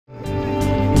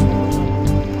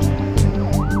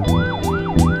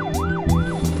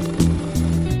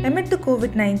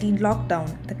COVID-19 lockdown,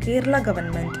 the Kerala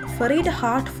government ferried a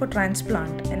heart for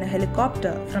transplant in a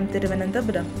helicopter from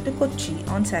Thiruvananthapuram to Kochi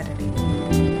on Saturday.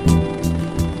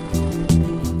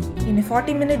 In a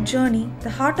 40-minute journey, the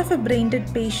heart of a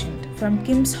brain-dead patient from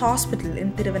Kim's Hospital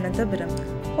in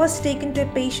Thiruvananthapuram was taken to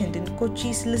a patient in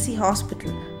Kochi's Lisie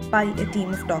Hospital by a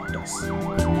team of doctors.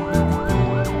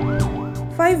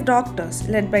 5 doctors,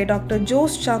 led by Dr.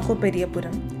 Jose Chako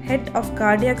Periyapuram, head of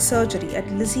cardiac surgery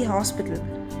at Lisie Hospital,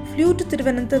 flew to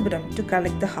Thiruvananthapuram to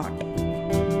collect the heart.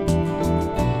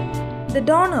 The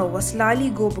donor was Lisie,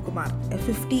 a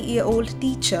 50-year-old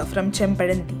teacher from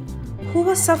Chempadanthi, who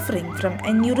was suffering from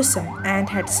aneurysm and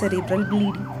had cerebral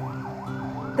bleeding.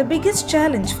 The biggest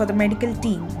challenge for the medical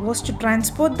team was to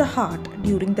transport the heart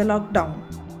during the lockdown.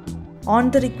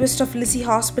 On the request of Lisie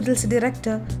Hospital's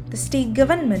director, the state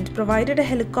government provided a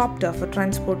helicopter for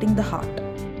transporting the heart.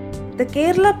 The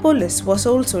Kerala police was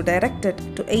also directed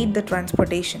to aid the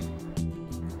transportation.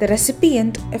 The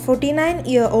recipient, a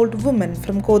 49-year-old woman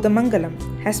from Kodamangalam,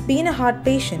 has been a heart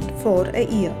patient for a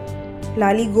year.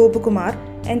 Lisie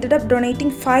ended up donating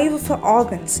 5 of her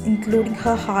organs, including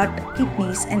her heart,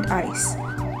 kidneys and eyes.